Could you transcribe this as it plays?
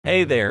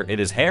Hey there, it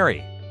is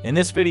Harry. In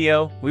this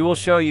video, we will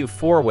show you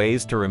 4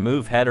 ways to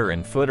remove header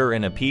and footer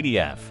in a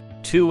PDF.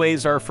 2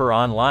 ways are for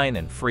online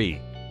and free.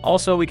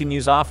 Also, we can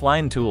use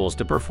offline tools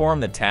to perform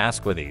the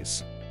task with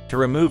ease. To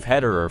remove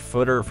header or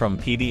footer from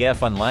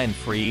PDF online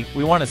free,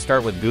 we want to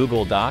start with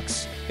Google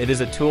Docs. It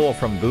is a tool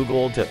from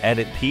Google to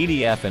edit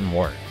PDF and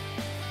Word.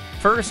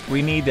 First,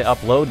 we need to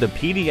upload the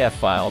PDF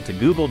file to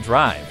Google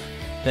Drive.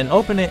 Then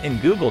open it in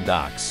Google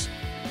Docs.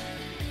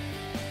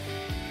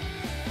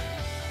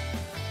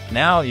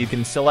 Now you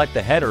can select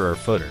the header or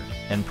footer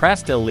and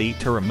press delete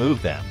to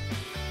remove them.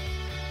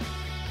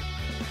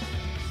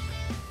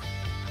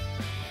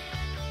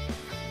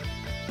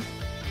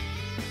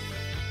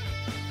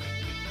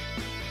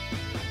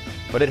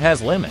 But it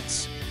has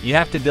limits. You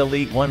have to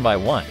delete one by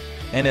one,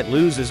 and it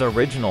loses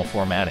original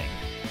formatting.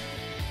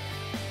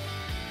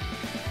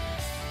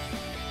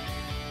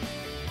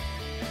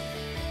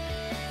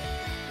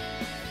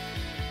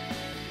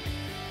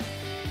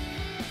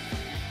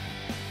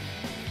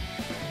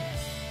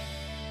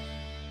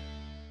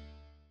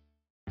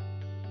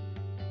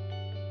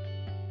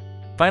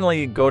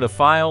 Finally, go to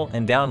File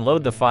and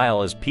download the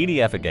file as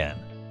PDF again.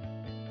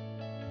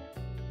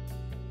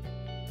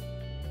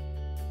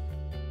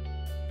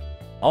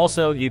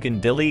 Also, you can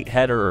delete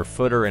header or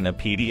footer in a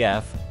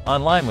PDF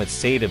online with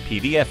Sejda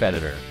PDF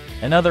Editor,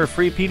 another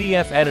free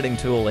PDF editing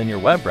tool in your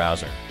web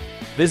browser.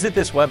 Visit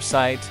this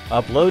website,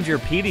 upload your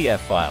PDF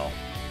file,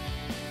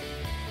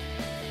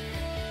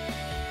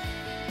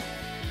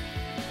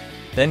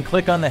 then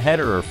click on the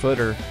header or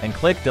footer and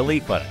click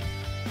Delete button.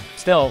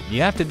 Still,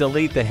 you have to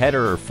delete the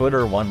header or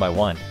footer one by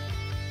one.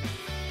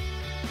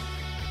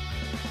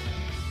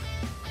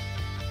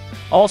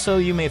 Also,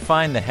 you may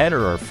find the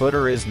header or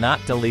footer is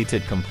not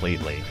deleted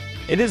completely.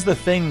 It is the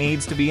thing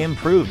needs to be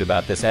improved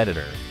about this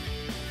editor.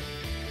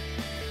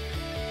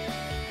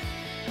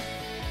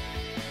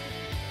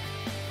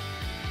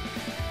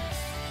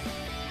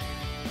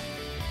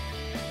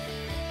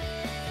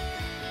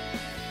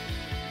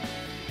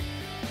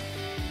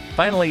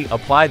 Finally,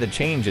 apply the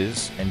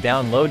changes and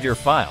download your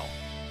file.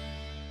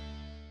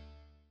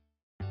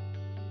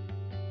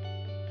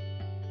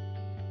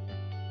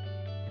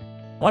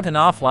 Want an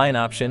offline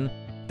option?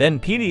 Then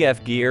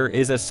PDF Gear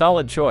is a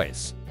solid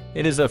choice.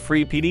 It is a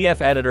free PDF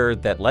editor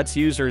that lets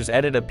users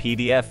edit a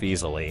PDF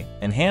easily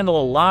and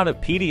handle a lot of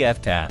PDF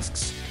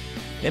tasks.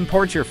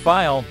 Import your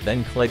file,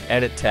 then click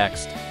Edit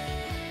Text.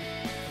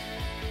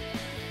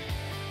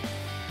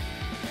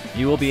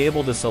 You will be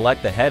able to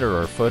select the header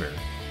or footer.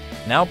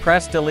 Now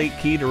press Delete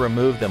key to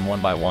remove them one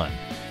by one.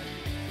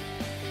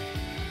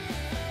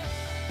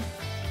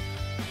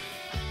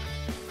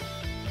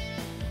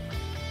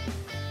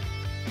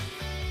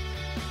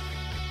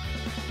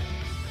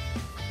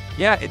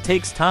 Yeah, it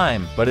takes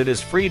time, but it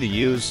is free to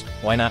use.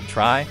 Why not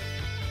try?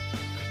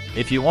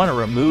 If you want to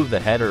remove the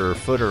header or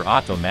footer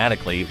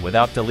automatically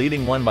without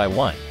deleting one by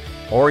one,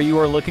 or you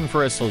are looking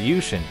for a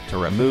solution to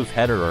remove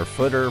header or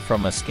footer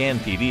from a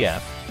scanned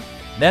PDF,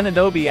 then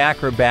Adobe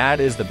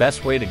Acrobat is the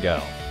best way to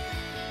go.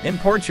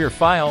 Import your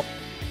file,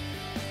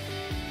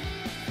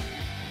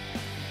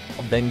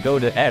 then go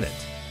to Edit,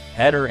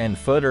 Header and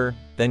Footer,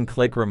 then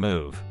click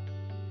Remove.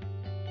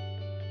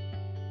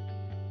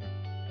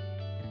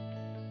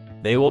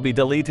 They will be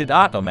deleted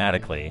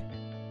automatically.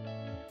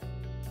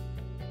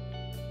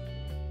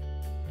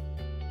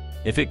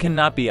 If it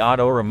cannot be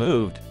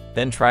auto-removed,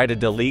 then try to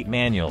delete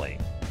manually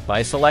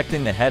by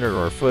selecting the header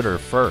or footer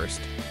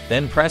first,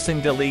 then pressing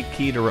Delete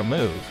key to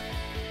remove.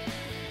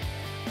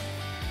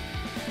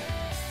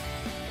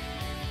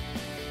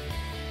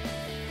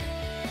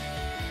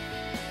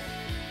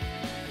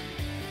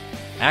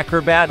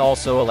 Acrobat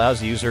also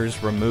allows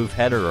users remove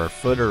header or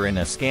footer in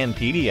a scanned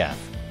PDF.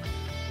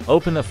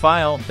 Open the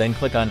file, then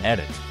click on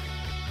Edit.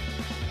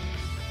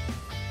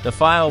 The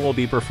file will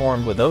be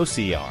performed with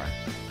OCR.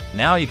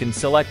 Now you can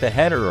select the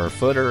header or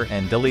footer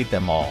and delete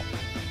them all.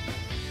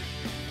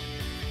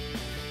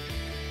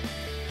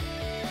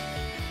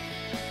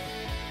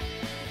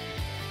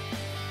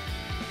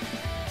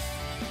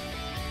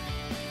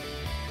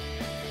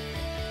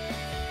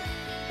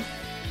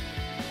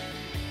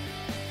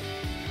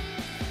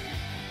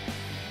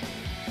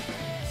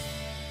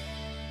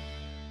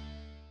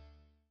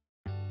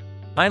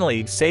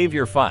 Finally, save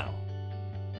your file.